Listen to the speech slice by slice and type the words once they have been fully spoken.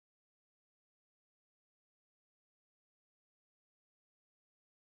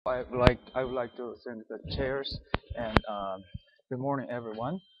I would like to thank the chairs and good morning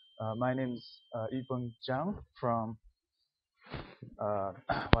everyone. My name is Yupeng Zhang from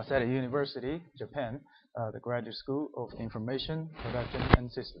Waseda University, Japan, the Graduate School of Information Production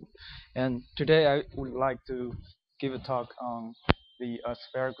and System. And today I would like to give a talk on the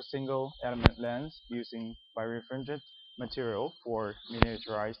spherical single element lens using birefringent material for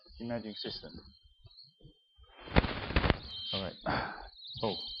miniaturized imaging system. All right.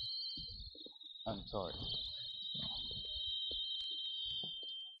 Oh, I'm sorry.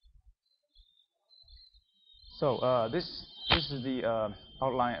 So this is the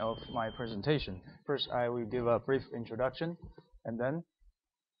outline of my presentation. First, I will give a brief introduction, and then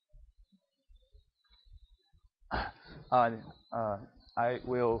uh, I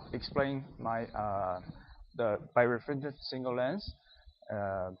will explain my the birefringent single lens,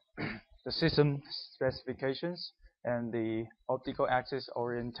 uh, the system specifications, and the optical axis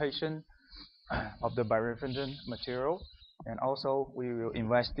orientation of the birefringent material, and also we will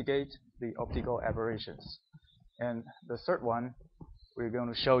investigate the optical aberrations. And the third one, we're going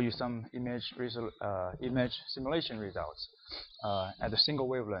to show you some image simulation results at the single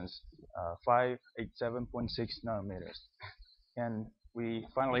wavelength, 587.6 nanometers. And we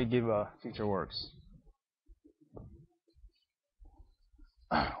finally give future works.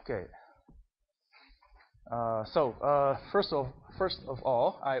 Okay. So first of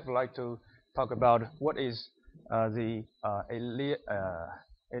all, I would like to talk about what is the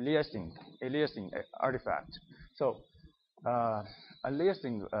aliasing artifact. So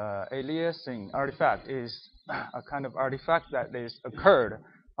aliasing artifact is a kind of artifact that is occurred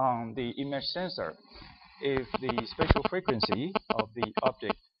on the image sensor if the spatial frequency of the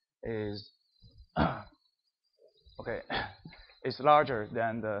object is okay is larger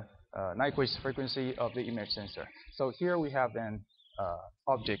than the Nyquist frequency of the image sensor. So here we have an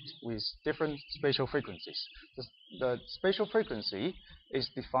object with different spatial frequencies. The spatial frequency is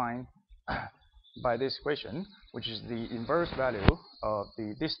defined by this equation, which is the inverse value of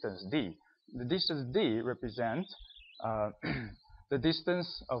the distance d. The distance d represents the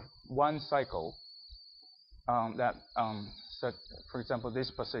distance of one cycle that set, for example,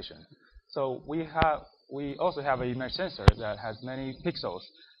 this position. So we also have an image sensor that has many pixels.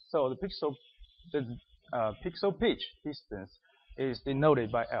 So the pixel pitch distance is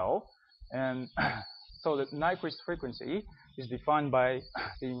denoted by L, and so the Nyquist frequency is defined by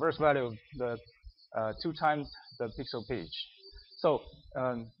the inverse value of the 2 times the pixel pitch. So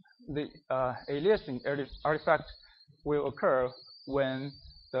the aliasing artifact will occur when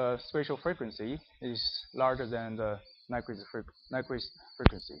the spatial frequency is larger than the Nyquist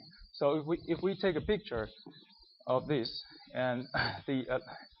frequency. So if we take a picture of this, and the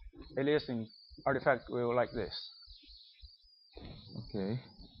aliasing artifact will look like this. Okay.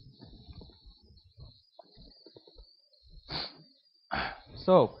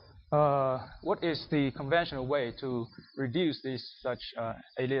 So what is the conventional way to reduce this such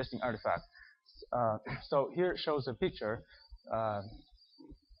aliasing artifact? So here shows a picture,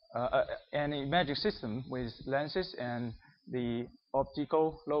 an imaging system with lenses and the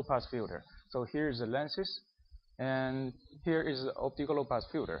optical low-pass filter. So here is the lenses, and here is the optical low-pass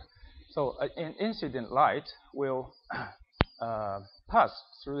filter. So an incident light will pass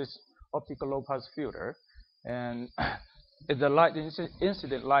through this optical low-pass filter, and the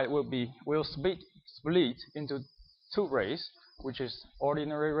incident light will split into 2 rays, which is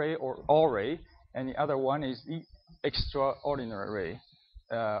ordinary ray or all ray, and the other one is the extraordinary ray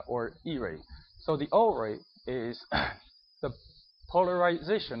or E ray. So the all ray is the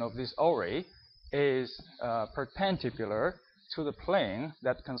polarization of this all ray is perpendicular to the plane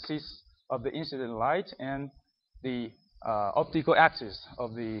that consists of the incident light and the optical axis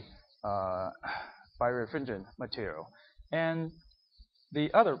of the birefringent material. And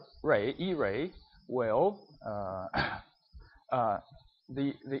the other ray, E ray, will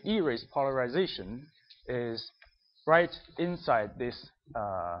the E ray's polarization is right inside this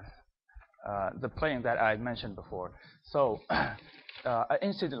the plane that I mentioned before. So an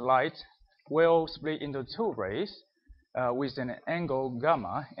incident light will split into 2 rays with an angle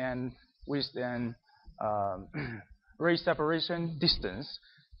gamma and with an ray separation distance,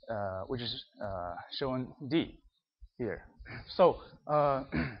 which is shown d here. So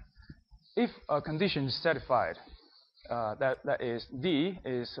if a condition is satisfied, that is d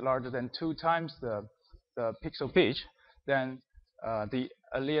is larger than 2 times the pixel pitch, then the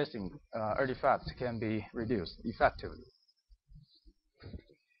aliasing artifact can be reduced effectively.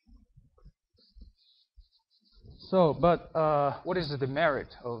 So, but what is the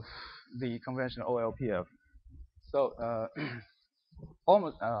merit of the conventional OLPF? So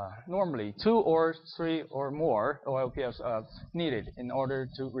almost normally 2 or 3 or more OLPFs are needed in order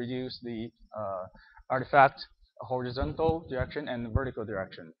to reduce the artifact horizontal direction and vertical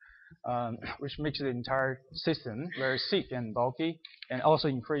direction, which makes the entire system very thick and bulky, and also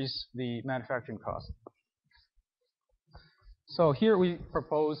increase the manufacturing cost. So here we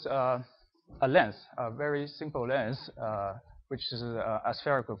propose a lens, a very simple lens, which is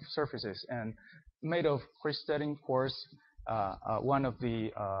aspherical surfaces and made of crystalline quartz, one of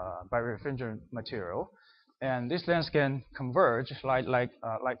the birefringent material. And this lens can converge like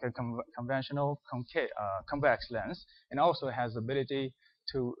a conventional convex lens, and also has the ability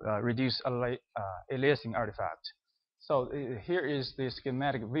to reduce aliasing artifact. So here is the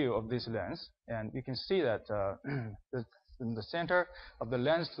schematic view of this lens, and you can see that in the center of the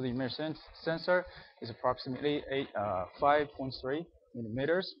lens to the image sensor is approximately 5.3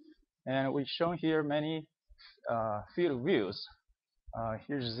 millimeters, and we've shown here many field of views.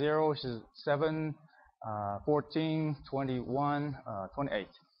 Here's 0, here's 7, 14, 21, 28,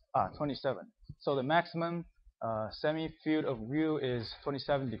 27. So the maximum semi-field of view is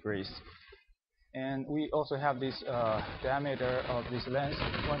 27 degrees. And we also have this diameter of this lens,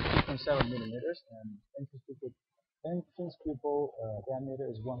 1.7 millimeters, and entrance pupil diameter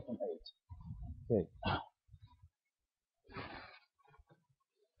is 1.8. Okay.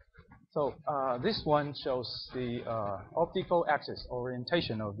 So this one shows the optical axis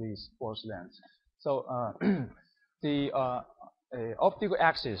orientation of these quartz lens. So the optical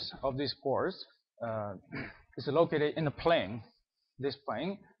axis of this quartz is located in a plane, this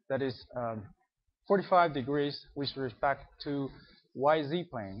plane, that is 45 degrees with respect to YZ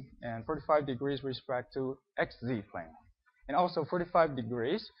plane, and 45 degrees with respect to XZ plane, and also 45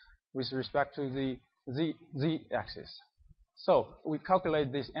 degrees with respect to the Z axis. So we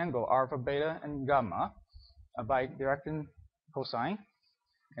calculate this angle alpha, beta, and gamma by directing cosine,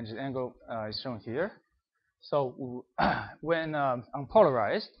 and this angle is shown here. So when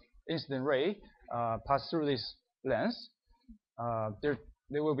unpolarized incident ray pass through this lens,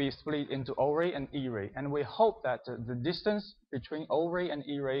 they will be split into O ray and E ray, and we hope that the distance between O ray and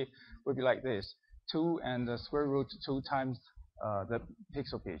E ray will be like this: 2 and the square root 2 times the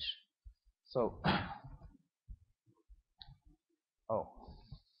pixel pitch. So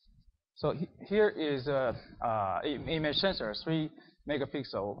so here is a image sensor, 3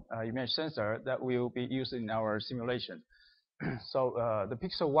 megapixel image sensor that will be used in our simulation. So the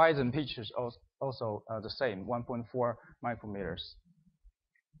pixel width and pitch is also the same, 1.4 micrometers.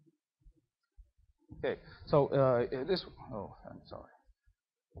 Okay, so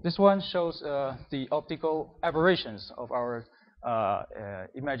this one shows the optical aberrations of our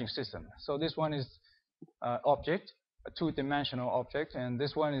imaging system. So this one is object, a 2-dimensional object, and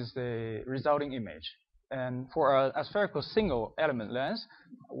this one is the resulting image. And for a spherical single element lens,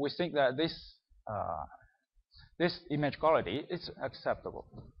 we think that this image quality is acceptable.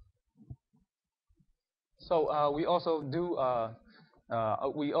 So we also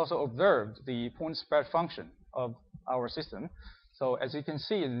observed the point spread function of our system. So as you can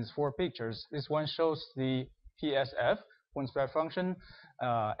see in these 4 pictures, this one shows the PSF, point spread function,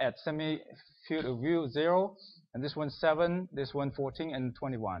 at semi-field of view 0, and this one 7, this one 14, and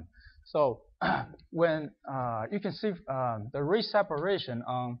 21. So when you can see the ray separation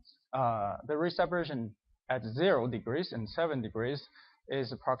on at 0 degrees and 7 degrees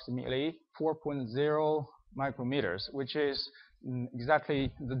is approximately 4.0 micrometers, which is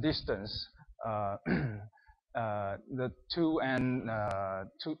exactly the distance the 2 and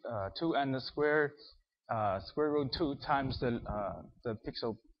the square root 2 times the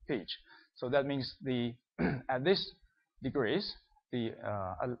pixel pitch. So that means the at this degrees the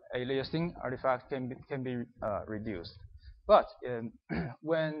aliasing artifact can be reduced. But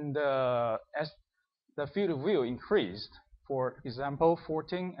when the field of view increased, for example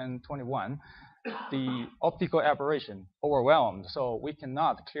 14 and 21, the optical aberration overwhelmed, so we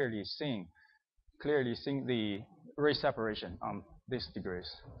cannot clearly see the ray separation on these degrees.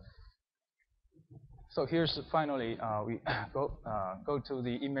 So here's finally we go to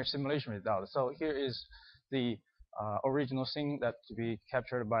the image simulation result. So here is the original scene that to be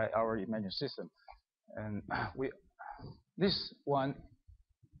captured by our imaging system, and this one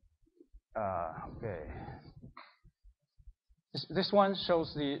okay. This one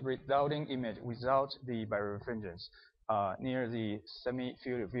shows the resulting image without the birefringence near the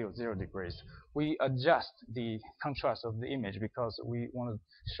semi-field of view of 0 degrees. We adjust the contrast of the image because we want to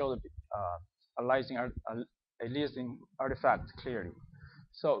show the aliasing artifact clearly.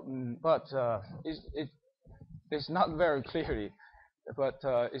 So, but it's not very clearly, but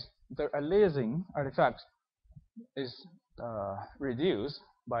the aliasing artifact is reduced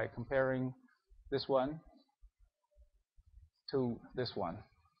by comparing this one to this one.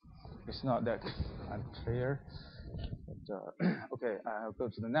 It's not that unclear. But, okay, I'll go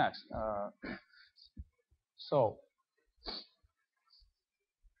to the next. So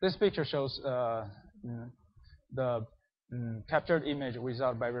this picture shows the captured image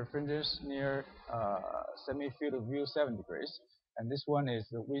without birefringence near semi-field of view 7 degrees, and this one is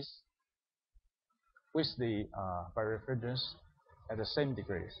with the birefringence at the same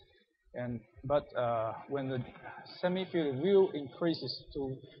degrees. But when the semi-field of view increases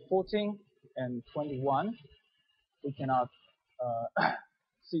to 14 and 21, we cannot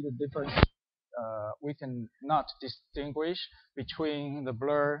see the difference. We cannot distinguish between the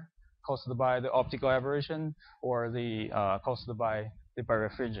blur caused by the optical aberration or the caused by the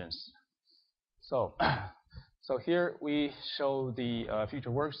birefringence. So, so here we show the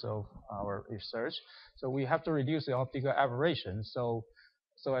future works of our research. So we have to reduce the optical aberration so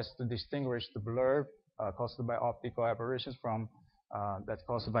as to distinguish the blur caused by optical aberrations from that's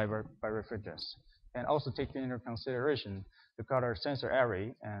caused by birefringence, and also take into consideration the color sensor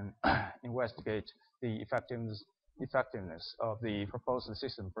array and investigate the effectiveness of the proposed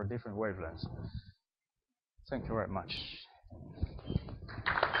system for different wavelengths. Thank you very much.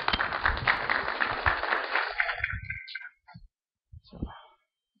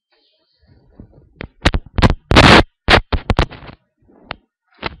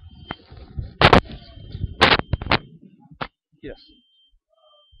 Yes.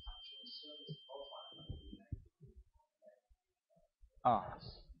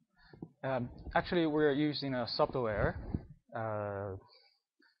 Actually, we're using a software that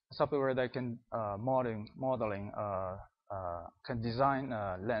can modeling can design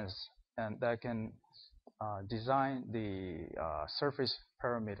a lens, and that can design the surface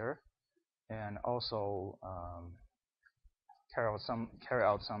parameter, and also carry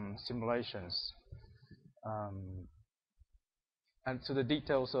out some simulations. And to the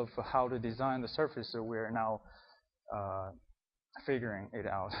details of how to design the surface, so we're now figuring it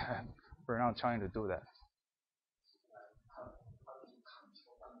out. We're now trying to do that.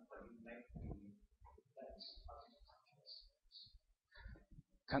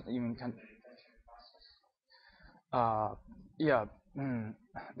 Yeah,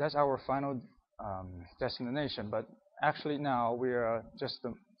 that's our final destination. But actually now we are just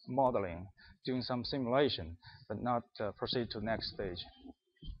modeling, doing some simulation, but not proceed to next stage.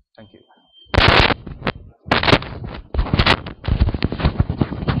 Thank you.